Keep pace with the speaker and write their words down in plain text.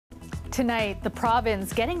Tonight, the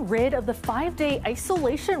province getting rid of the 5-day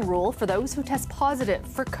isolation rule for those who test positive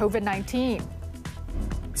for COVID-19.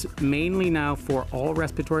 It's mainly now for all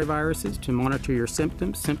respiratory viruses to monitor your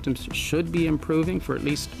symptoms. Symptoms should be improving for at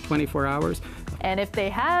least 24 hours. And if they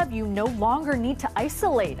have, you no longer need to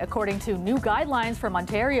isolate, according to new guidelines from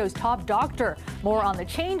Ontario's top doctor. More on the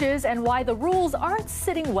changes and why the rules aren't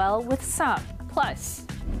sitting well with some. Plus,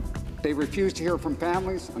 they refuse to hear from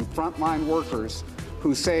families and frontline workers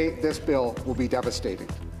who say this bill will be devastating.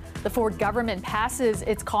 The Ford government passes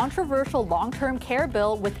its controversial long-term care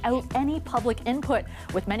bill without any public input,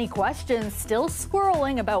 with many questions still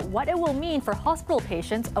swirling about what it will mean for hospital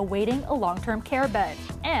patients awaiting a long-term care bed.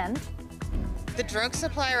 And the drug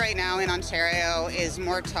supply right now in Ontario is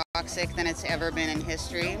more toxic than it's ever been in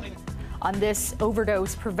history. On this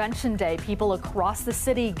Overdose Prevention Day, people across the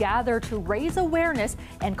city gather to raise awareness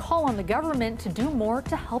and call on the government to do more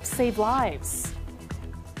to help save lives.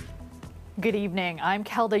 Good evening. I'm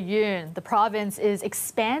Kelda Yoon. The province is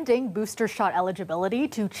expanding booster shot eligibility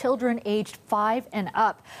to children aged 5 and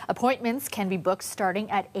up. Appointments can be booked starting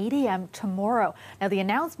at 8 a.m. tomorrow. Now, the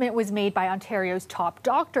announcement was made by Ontario's top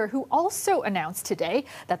doctor, who also announced today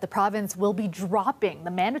that the province will be dropping the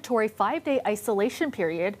mandatory 5-day isolation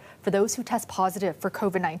period for those who test positive for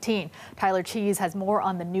COVID-19. Tyler Cheese has more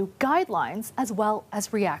on the new guidelines as well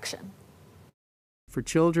as reaction. For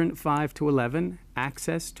children 5 to 11,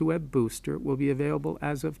 access to a booster will be available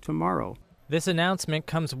as of tomorrow. This announcement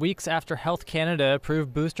comes weeks after Health Canada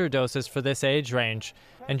approved booster doses for this age range,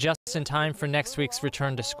 and just in time for next week's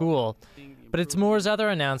return to school. But it's Moore's other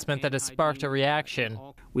announcement that has sparked a reaction.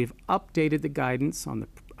 We've updated the guidance on the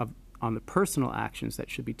personal actions that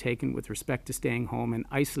should be taken with respect to staying home and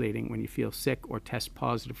isolating when you feel sick or test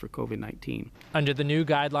positive for COVID-19. Under the new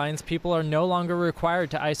guidelines, people are no longer required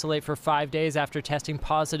to isolate for 5 days after testing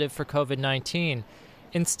positive for COVID-19.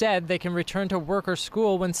 Instead, they can return to work or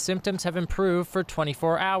school when symptoms have improved for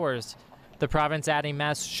 24 hours. The province adding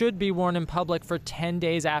masks should be worn in public for 10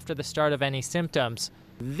 days after the start of any symptoms.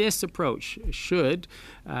 This approach should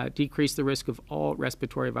decrease the risk of all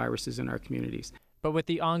respiratory viruses in our communities. But with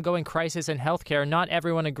the ongoing crisis in healthcare, not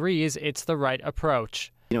everyone agrees it's the right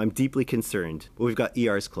approach. I'm deeply concerned. We've got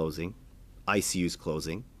ERs closing, ICUs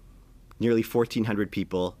closing, nearly 1,400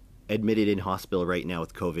 people admitted in hospital right now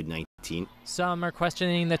with COVID-19. Some are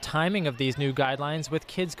questioning the timing of these new guidelines, with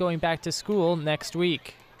kids going back to school next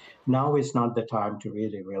week. Now is not the time to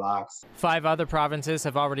really relax. 5 other provinces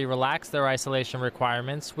have already relaxed their isolation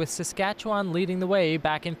requirements, with Saskatchewan leading the way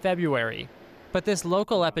back in February. But this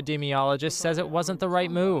local epidemiologist says it wasn't the right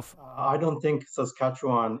move. I don't think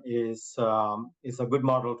Saskatchewan is a good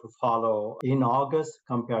model to follow. In August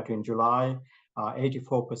compared to in July,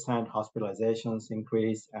 84% hospitalizations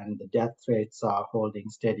increase and the death rates are holding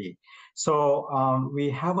steady. So we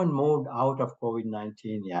haven't moved out of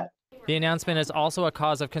COVID-19 yet. The announcement is also a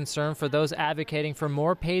cause of concern for those advocating for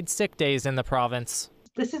more paid sick days in the province.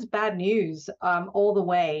 This is bad news all the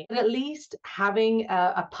way. At least having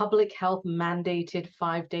a public health mandated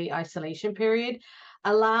 5-day isolation period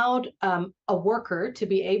allowed a worker to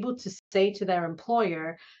be able to say to their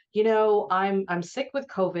employer, I'm sick with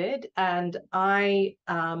COVID and I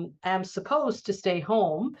am supposed to stay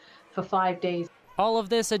home for 5 days. All of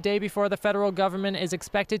this a day before the federal government is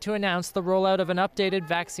expected to announce the rollout of an updated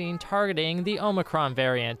vaccine targeting the Omicron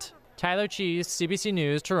variant. Tyler Cheese, CBC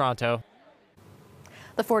News, Toronto.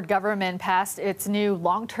 The Ford government passed its new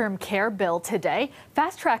long-term care bill today,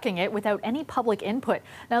 fast-tracking it without any public input.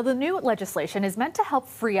 Now, the new legislation is meant to help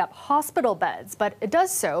free up hospital beds, but it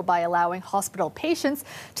does so by allowing hospital patients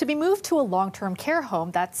to be moved to a long-term care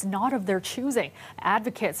home that's not of their choosing.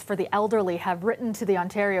 Advocates for the elderly have written to the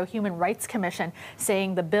Ontario Human Rights Commission,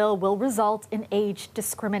 saying the bill will result in age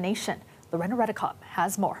discrimination. Lorena Redicott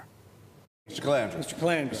has more. Mr. Calandra. Mr.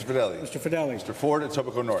 Calandra. Mr. Fideli. Mr. Fideli. Mr. Ford at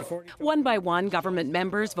Etobicoke North. One by one, government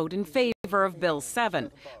members vote in favor of Bill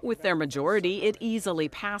 7. With their majority, it easily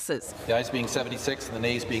passes. The ayes being 76 and the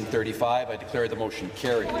nays being 35, I declare the motion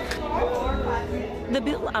carried. The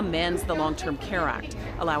bill amends the Long-Term Care Act,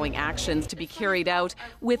 allowing actions to be carried out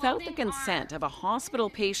without the consent of a hospital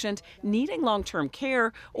patient needing long-term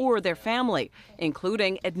care or their family,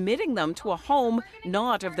 including admitting them to a home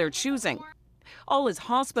not of their choosing. All his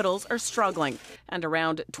hospitals are struggling, and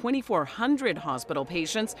around 2,400 hospital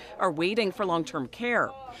patients are waiting for long-term care.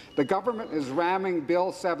 The government is ramming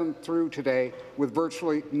Bill 7 through today with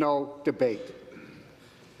virtually no debate.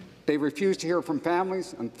 They refuse to hear from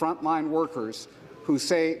families and frontline workers who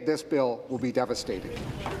say this bill will be devastating.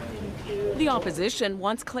 The opposition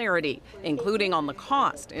wants clarity, including on the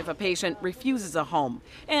cost if a patient refuses a home,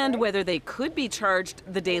 and whether they could be charged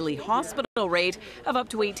the daily hospital rate of up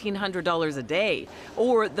to $1,800 a day,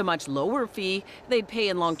 or the much lower fee they'd pay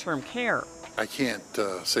in long-term care. I can't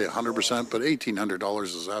say 100%, but $1,800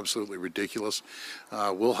 is absolutely ridiculous.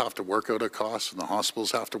 We'll have to work out a cost, and the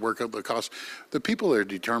hospitals have to work out the cost. The people that are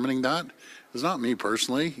determining that is not me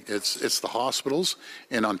personally. It's the hospitals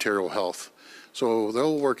and Ontario Health. So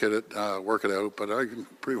they'll work it out, but I can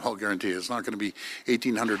pretty well guarantee it's not going to be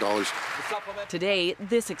 $1,800. Today,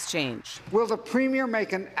 this exchange. Will the Premier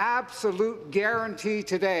make an absolute guarantee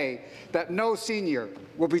today that no senior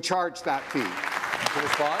will be charged that fee? To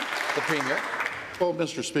respond, the Premier. Well,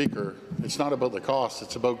 Mr. Speaker, it's not about the cost.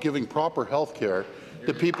 It's about giving proper health care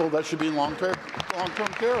to people that should be in long-term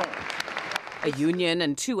care homes. A union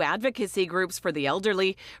and 2 advocacy groups for the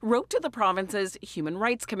elderly wrote to the province's Human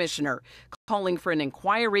Rights Commissioner, calling for an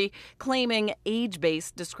inquiry, claiming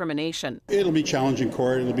age-based discrimination. It'll be challenged in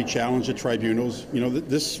court. It'll be challenged at tribunals. You know,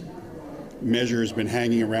 this measure has been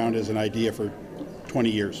hanging around as an idea for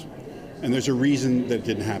 20 years, and there's a reason that it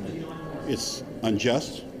didn't happen. It's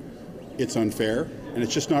unjust, it's unfair, and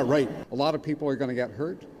it's just not right. A lot of people are going to get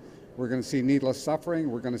hurt. We're going to see needless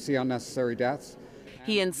suffering. We're going to see unnecessary deaths.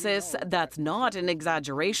 He insists that's not an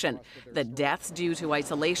exaggeration, that deaths due to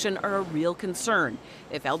isolation are a real concern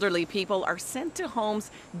if elderly people are sent to homes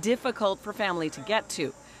difficult for family to get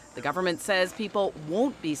to. The government says people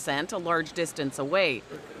won't be sent a large distance away.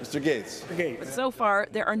 Mr. Gates. But so far,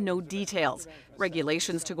 there are no details.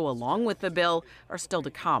 Regulations to go along with the bill are still to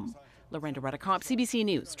come. Lorenda Redicomp, CBC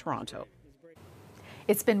News, Toronto.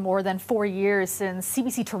 It's been more than 4 years since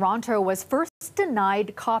CBC Toronto was first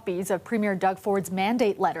denied copies of Premier Doug Ford's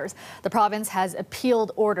mandate letters. The province has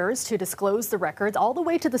appealed orders to disclose the records all the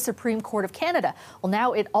way to the Supreme Court of Canada. Well,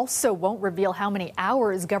 now it also won't reveal how many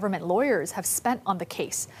hours government lawyers have spent on the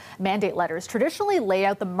case. Mandate letters traditionally lay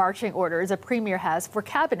out the marching orders a premier has for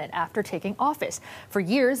cabinet after taking office. For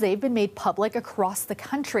years, they've been made public across the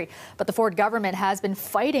country. But the Ford government has been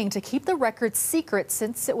fighting to keep the records secret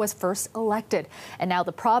since it was first elected. And now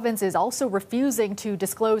the province is also refusing to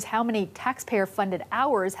disclose how many taxpayer-funded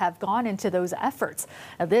hours have gone into those efforts.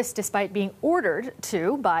 Now, this despite being ordered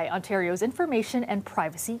to by Ontario's Information and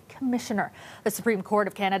Privacy Commissioner. The Supreme Court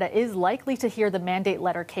of Canada is likely to hear the mandate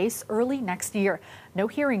letter case early next year. No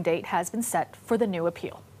hearing date has been set for the new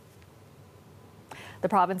appeal. The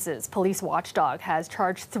province's police watchdog has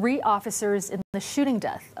charged 3 officers in the shooting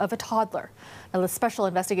death of a toddler. Now, the Special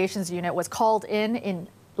Investigations Unit was called in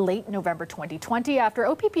late November 2020 after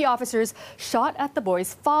OPP officers shot at the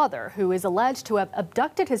boy's father, who is alleged to have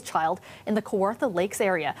abducted his child in the Kawartha Lakes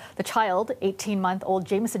area. The child, 18-month-old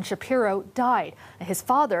Jameson Shapiro, died. His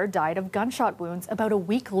father died of gunshot wounds about a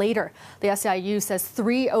week later. The SIU says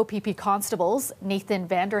 3 OPP constables, Nathan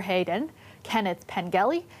Vanderheyden, Kenneth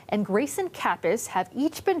Pengelly, and Grayson Kappas have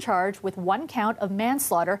each been charged with 1 count of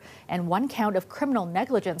manslaughter and 1 count of criminal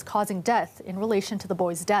negligence causing death in relation to the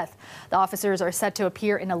boy's death. The officers are set to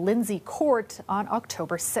appear in a Lindsay court on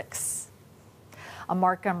October 6. A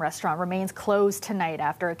Markham restaurant remains closed tonight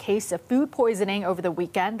after a case of food poisoning over the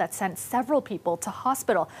weekend that sent several people to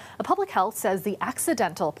hospital. The public health says the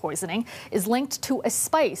accidental poisoning is linked to a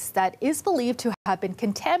spice that is believed to have been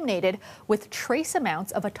contaminated with trace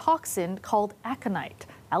amounts of a toxin called aconite.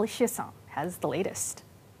 Ali Chiasson has the latest.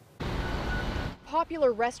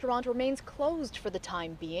 Popular restaurant remains closed for the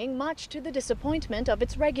time being, much to the disappointment of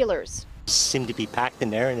its regulars. Seem to be packed in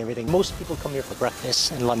there and everything. Most people come here for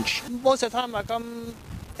breakfast and lunch. Most of the time I come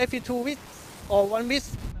every 2 weeks or 1 week.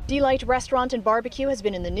 Delight Restaurant and Barbecue has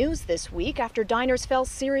been in the news this week after diners fell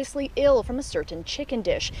seriously ill from a certain chicken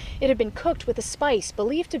dish. It had been cooked with a spice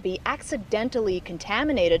believed to be accidentally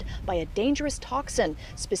contaminated by a dangerous toxin,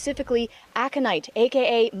 specifically aconite,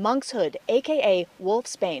 aka monkshood, aka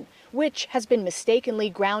wolfsbane, which has been mistakenly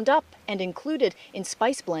ground up and included in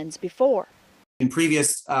spice blends before. In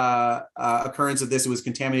previous occurrence of this, it was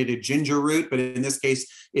contaminated ginger root, but in this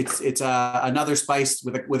case, it's another spice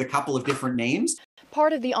with a couple of different names.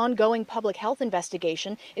 Part of the ongoing public health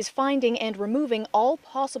investigation is finding and removing all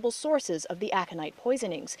possible sources of the aconite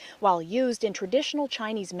poisonings. While used in traditional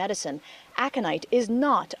Chinese medicine, aconite is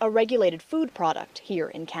not a regulated food product here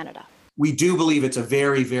in Canada. We do believe it's a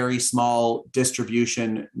very, very small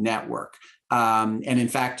distribution network. And in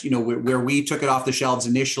fact, where we took it off the shelves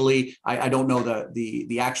initially, I don't know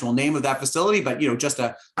the actual name of that facility, but, just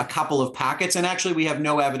a couple of packets. And actually, we have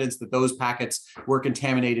no evidence that those packets were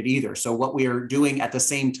contaminated either. So what we are doing at the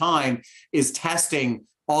same time is testing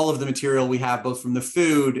all of the material we have, both from the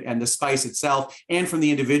food and the spice itself, and from the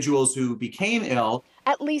individuals who became ill.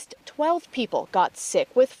 At least 12 people got sick,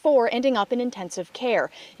 with 4 ending up in intensive care.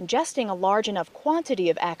 Ingesting a large enough quantity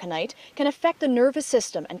of aconite can affect the nervous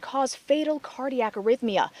system and cause fatal cardiac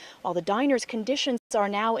arrhythmia. While the diners' conditions are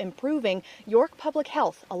now improving, York Public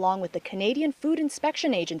Health, along with the Canadian Food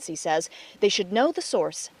Inspection Agency, says they should know the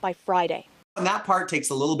source by Friday. And that part takes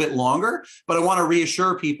a little bit longer, but I want to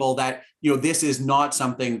reassure people that, this is not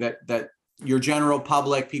something that your general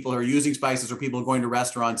public, people who are using spices or people who are going to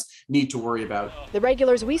restaurants need to worry about. The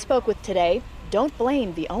regulars we spoke with today don't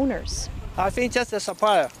blame the owners. I think just a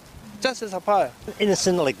supplier. Just a supplier.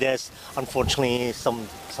 Innocent like this, unfortunately, some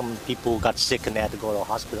people got sick and they had to go to the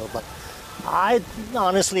hospital. But I'd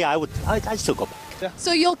still go back. Yeah.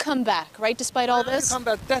 So you'll come back, right, despite all this? Come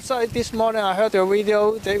back. That's why this morning I heard the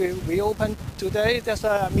video. They will reopen today. That's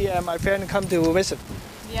why me and my friend come to visit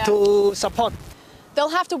to support. They'll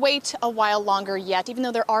have to wait a while longer yet, even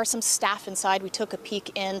though there are some staff inside. We took a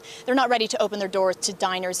peek in. They're not ready to open their doors to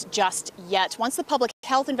diners just yet. Once the public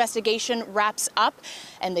health investigation wraps up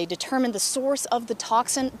and they determine the source of the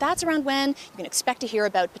toxin, that's around when you can expect to hear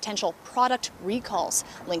about potential product recalls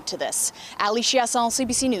linked to this. Ali Chiasson,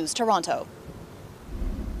 CBC News, Toronto.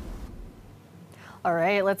 All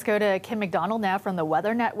right, let's go to Kim McDonald now from the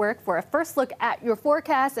Weather Network for a first look at your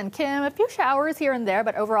forecast. And Kim, a few showers here and there,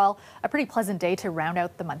 but overall a pretty pleasant day to round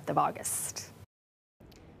out the month of August.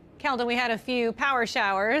 Kelda, we had a few power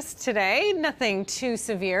showers today, nothing too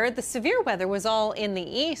severe. The severe weather was all in the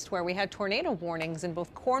east, where we had tornado warnings in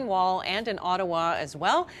both Cornwall and in Ottawa as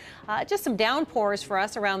well. Just some downpours for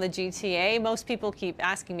us around the GTA. Most people keep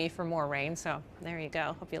asking me for more rain, so there you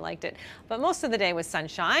go. Hope you liked it. But most of the day was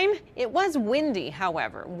sunshine. It was windy,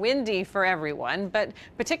 however, windy for everyone, but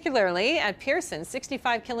particularly at Pearson,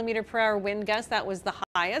 65 km/h wind gust. That was the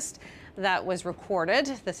highest that was recorded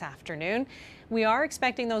this afternoon. We are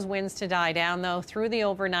expecting those winds to die down, though, through the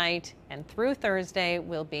overnight, and through Thursday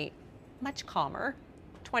will be much calmer,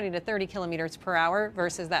 20 to 30 km/h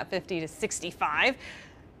versus that 50 to 65.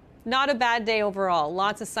 Not a bad day overall.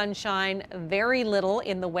 Lots of sunshine, very little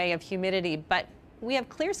in the way of humidity, but we have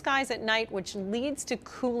clear skies at night, which leads to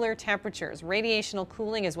cooler temperatures. Radiational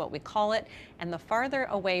cooling is what we call it, and the farther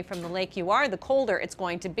away from the lake you are, the colder it's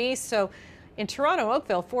going to be. So in Toronto,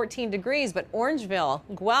 Oakville, 14 degrees, but Orangeville,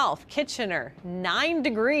 Guelph, Kitchener, 9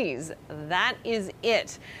 degrees. That is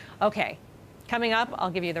it. Okay, coming up,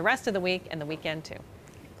 I'll give you the rest of the week and the weekend too.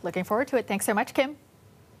 Looking forward to it. Thanks so much, Kim.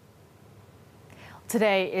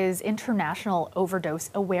 Today is International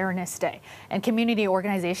Overdose Awareness Day, and community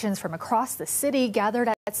organizations from across the city gathered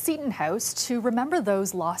at Seton House to remember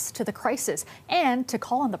those lost to the crisis and to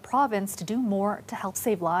call on the province to do more to help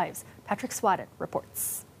save lives. Patrick Swadden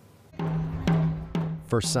reports.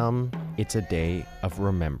 For some, it's a day of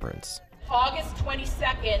remembrance. August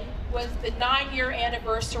 22nd was the 9-year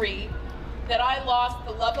anniversary that I lost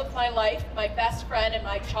the love of my life, my best friend and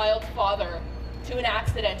my child's father, to an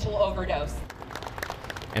accidental overdose.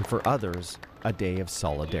 And for others, a day of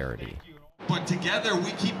solidarity. But together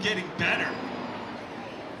we keep getting better.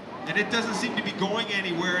 And it doesn't seem to be going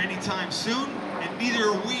anywhere anytime soon, and neither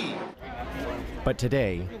are we. But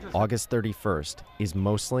today, August 31st, is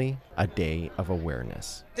mostly a day of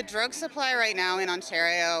awareness. The drug supply right now in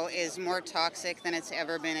Ontario is more toxic than it's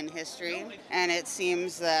ever been in history. And it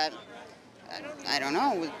seems that, I don't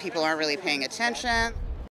know, people aren't really paying attention.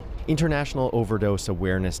 International Overdose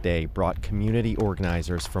Awareness Day brought community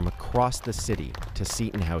organizers from across the city to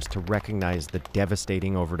Seton House to recognize the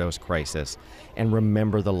devastating overdose crisis and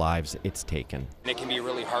remember the lives it's taken. It can be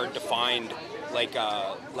really hard to find like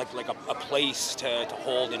a place to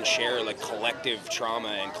hold and share like collective trauma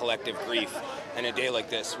and collective grief, and a day like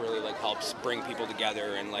this really helps bring people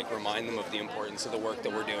together and remind them of the importance of the work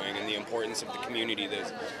that we're doing and the importance of the community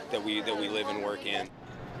that we live and work in.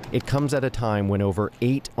 It comes at a time when over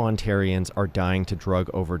 8 Ontarians are dying to drug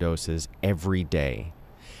overdoses every day.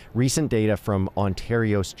 Recent data from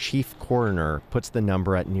Ontario's chief coroner puts the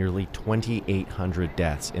number at nearly 2,800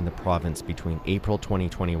 deaths in the province between April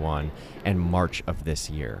 2021 and March of this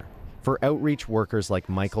year. For outreach workers like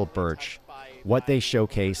Michael Birch, what they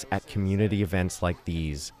showcase at community events like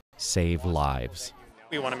these save lives.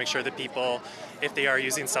 We want to make sure that people, if they are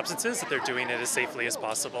using substances, that they're doing it as safely as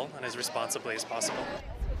possible and as responsibly as possible.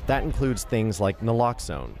 That includes things like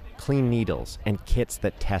naloxone, clean needles, and kits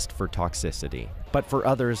that test for toxicity. But for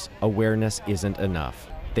others, awareness isn't enough.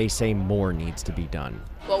 They say more needs to be done.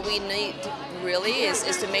 What we need really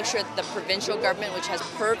is to make sure that the provincial government, which has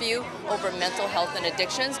purview over mental health and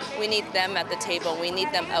addictions, we need them at the table. We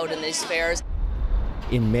need them out in these fairs.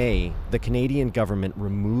 In May, the Canadian government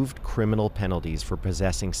removed criminal penalties for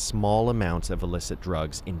possessing small amounts of illicit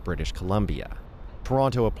drugs in British Columbia.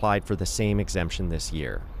 Toronto applied for the same exemption this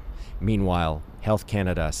year. Meanwhile, Health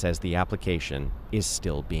Canada says the application is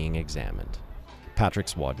still being examined. Patrick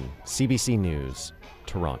Swadden, CBC News,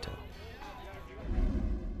 Toronto.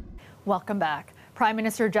 Welcome back. Prime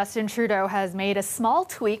Minister Justin Trudeau has made a small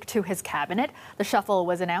tweak to his cabinet. The shuffle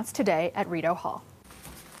was announced today at Rideau Hall.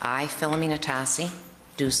 I, Philomena Tassi,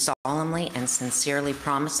 do solemnly and sincerely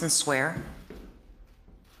promise and swear.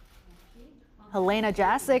 Helena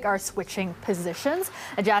Jasic are switching positions.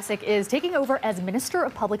 Jasic is taking over as Minister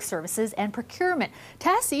of Public Services and Procurement.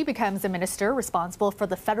 Tassi becomes the minister responsible for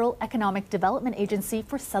the Federal Economic Development Agency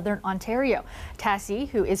for Southern Ontario. Tassi,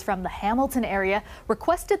 who is from the Hamilton area,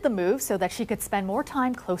 requested the move so that she could spend more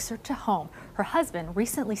time closer to home. Her husband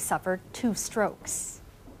recently suffered 2 strokes.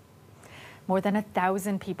 More than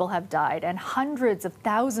 1,000 people have died and hundreds of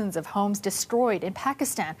thousands of homes destroyed in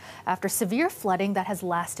Pakistan after severe flooding that has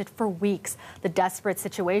lasted for weeks. The desperate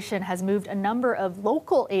situation has moved a number of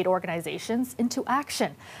local aid organizations into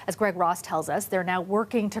action. As Greg Ross tells us, they're now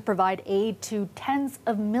working to provide aid to tens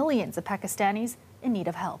of millions of Pakistanis in need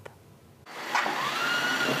of help.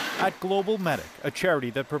 At Global Medic, a charity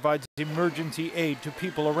that provides emergency aid to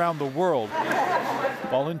people around the world,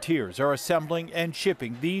 volunteers are assembling and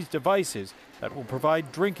shipping these devices that will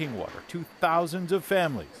provide drinking water to thousands of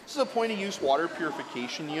families. This is a point-of-use water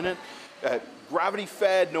purification unit.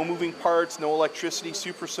 Gravity-fed, no moving parts, no electricity,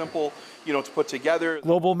 super simple, to put together.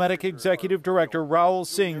 Global Medic Executive Director Raul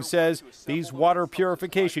Singh says these water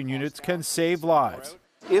purification units can save lives.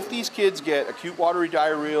 If these kids get acute watery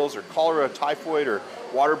diarrheals or cholera, typhoid, or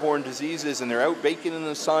waterborne diseases, and they're out baking in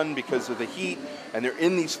the sun because of the heat, and they're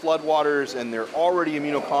in these floodwaters, and they're already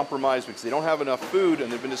immunocompromised because they don't have enough food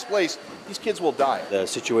and they've been displaced, these kids will die. The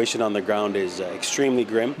situation on the ground is extremely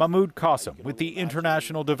grim. Mahmoud Qasim with the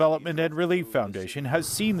International Development and Relief Foundation has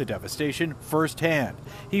seen the devastation firsthand.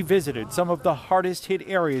 He visited some of the hardest hit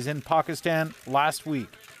areas in Pakistan last week.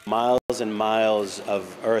 Miles and miles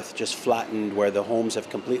of earth just flattened where the homes have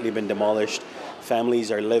completely been demolished.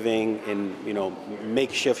 Families are living in,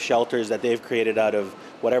 makeshift shelters that they've created out of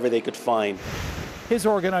whatever they could find. His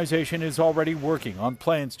organization is already working on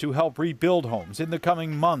plans to help rebuild homes in the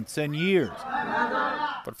coming months and years.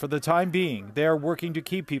 But for the time being, they are working to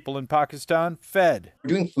keep people in Pakistan fed. We're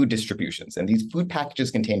doing food distributions, and these food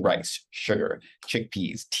packages contain rice, sugar,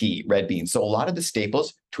 chickpeas, tea, red beans. So a lot of the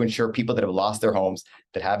staples to ensure people that have lost their homes,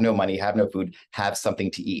 that have no money, have no food, have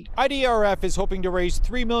something to eat. IDRF is hoping to raise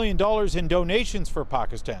 $3 million in donations for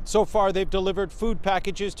Pakistan. So far, they've delivered food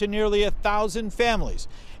packages to nearly 1,000 families.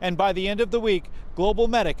 And by the end of the week, Global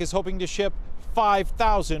Medic is hoping to ship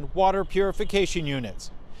 5,000 water purification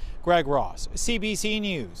units. Greg Ross, CBC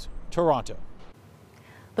News, Toronto.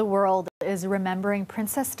 The world is remembering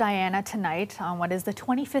Princess Diana tonight on what is the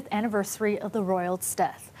 25th anniversary of the royal's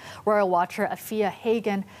death. Royal watcher Afia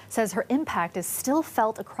Hagen says her impact is still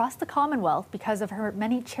felt across the Commonwealth because of her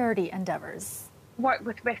many charity endeavors. Worked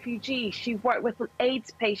with refugees, she worked with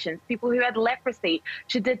AIDS patients, people who had leprosy.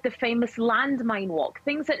 She did the famous landmine walk,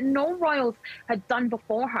 things that no royals had done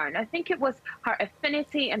before her. And I think it was her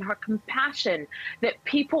affinity and her compassion that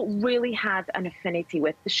people really had an affinity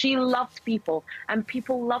with. She loved people and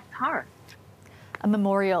people loved her. A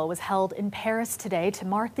memorial was held in Paris today to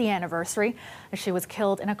mark the anniversary. She was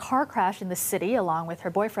killed in a car crash in the city along with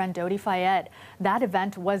her boyfriend Dodi Fayed. That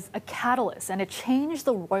event was a catalyst and it changed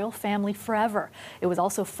the royal family forever. It was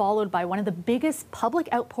also followed by one of the biggest public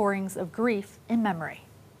outpourings of grief in memory.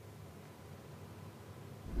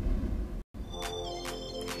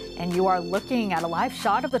 And you are looking at a live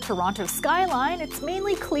shot of the Toronto skyline. It's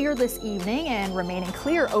mainly clear this evening and remaining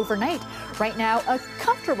clear overnight. Right now, a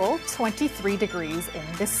comfortable 23 degrees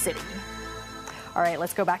in the city. All right,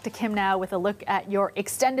 let's go back to Kim now with a look at your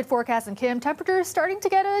extended forecast. And Kim, temperatures starting to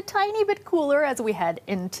get a tiny bit cooler as we head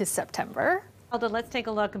into September. Let's take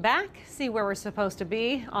a look back, see where we're supposed to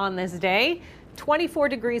be on this day. 24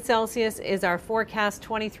 degrees Celsius is our forecast,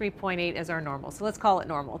 23.8 is our normal. So let's call it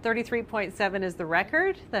normal. 33.7 is the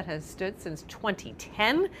record that has stood since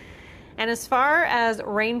 2010. And as far as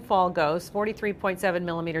rainfall goes, 43.7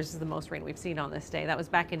 millimeters is the most rain we've seen on this day. That was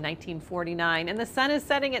back in 1949. And the sun is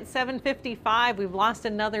setting at 7:55. We've lost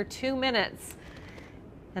another 2 minutes.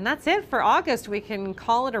 And that's it for August. We can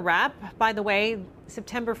call it a wrap. By the way,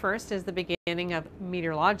 September 1st is the beginning of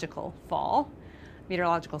meteorological fall.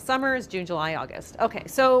 Meteorological summer is June, July, August. Okay,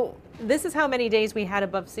 so This is how many days we had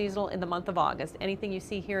above seasonal in the month of August. Anything you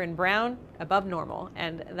see here in brown, above normal,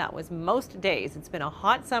 and that was most days. It's been a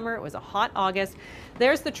hot summer. It was a hot August.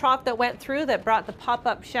 There's the trough that went through that brought the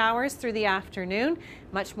pop-up showers through the afternoon.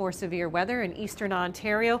 Much more severe weather in eastern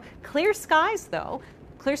Ontario. Clear skies, though.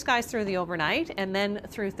 Clear skies through the overnight and then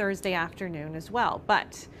through Thursday afternoon as well.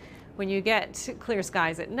 But when you get clear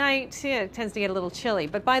skies at night, it tends to get a little chilly.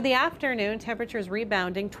 But by the afternoon, temperatures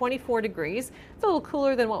rebounding, 24 degrees. It's a little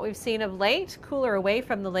cooler than what we've seen of late. Cooler away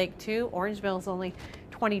from the lake, too. Orangeville's only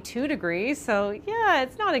 22 degrees. So, yeah,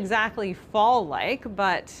 it's not exactly fall-like,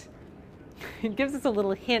 but it gives us a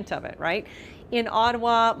little hint of it, right? In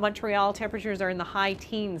Ottawa, Montreal, temperatures are in the high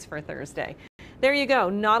teens for Thursday. There you go.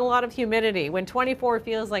 Not a lot of humidity. When 24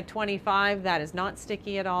 feels like 25, that is not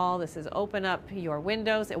sticky at all. This is open up your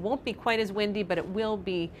windows. It won't be quite as windy, but it will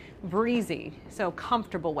be breezy, so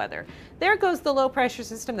comfortable weather. There goes the low pressure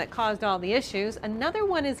system that caused all the issues. Another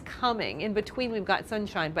one is coming. In between, we've got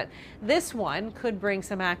sunshine, but this one could bring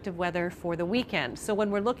some active weather for the weekend. So when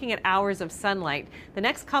we're looking at hours of sunlight, the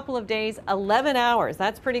next couple of days, 11 hours.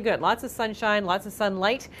 That's pretty good. Lots of sunshine, lots of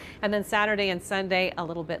sunlight, and then Saturday and Sunday, a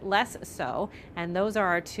little bit less so. And those are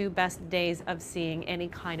our two best days of seeing any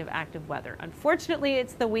kind of active weather. Unfortunately,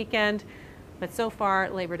 it's the weekend, but so far,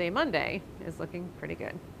 Labor Day Monday is looking pretty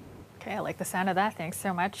good. Okay, I like the sound of that. Thanks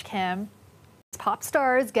so much, Kim. Pop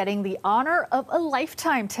stars getting the honor of a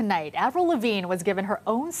lifetime tonight. Avril Lavigne was given her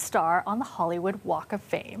own star on the Hollywood Walk of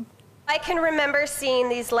Fame. I can remember seeing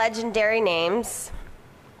these legendary names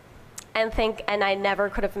and I never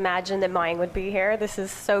could have imagined that mine would be here. This is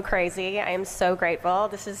so crazy. I am so grateful.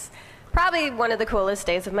 This is probably one of the coolest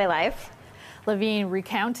days of my life. Lavigne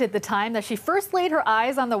recounted the time that she first laid her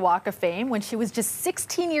eyes on the Walk of Fame when she was just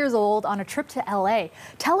 16 years old on a trip to LA,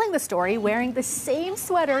 telling the story wearing the same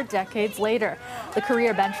sweater decades later. The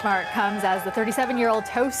career benchmark comes as the 37-year-old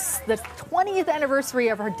toasts the 20th anniversary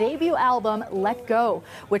of her debut album, Let Go,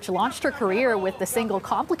 which launched her career with the single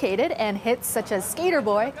Complicated and hits such as Skater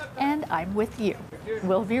Boy and I'm With You.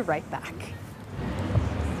 We'll be right back.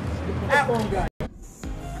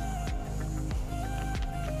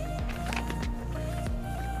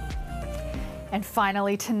 And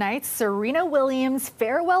finally tonight, Serena Williams'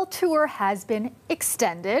 farewell tour has been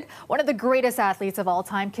extended. One of the greatest athletes of all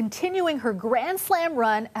time continuing her Grand Slam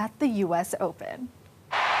run at the U.S. Open.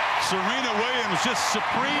 Serena Williams just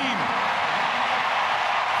supreme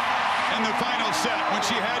in the final set when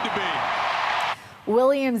she had to be.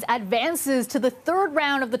 Williams advances to the third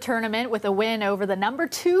round of the tournament with a win over the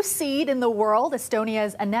 #2 seed in the world,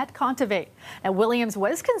 Estonia's Anett Kontaveit. Now, Williams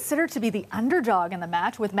was considered to be the underdog in the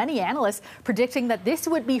match, with many analysts predicting that this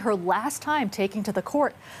would be her last time taking to the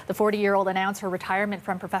court. The 40-year-old announced her retirement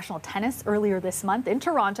from professional tennis earlier this month in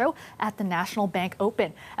Toronto at the National Bank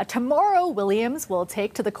Open. Tomorrow, Williams will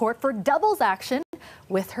take to the court for doubles action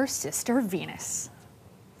with her sister Venus.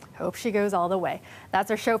 Hope she goes all the way.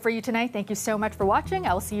 That's our show for you tonight. Thank you so much for watching.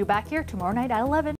 I will see you back here tomorrow night at 11.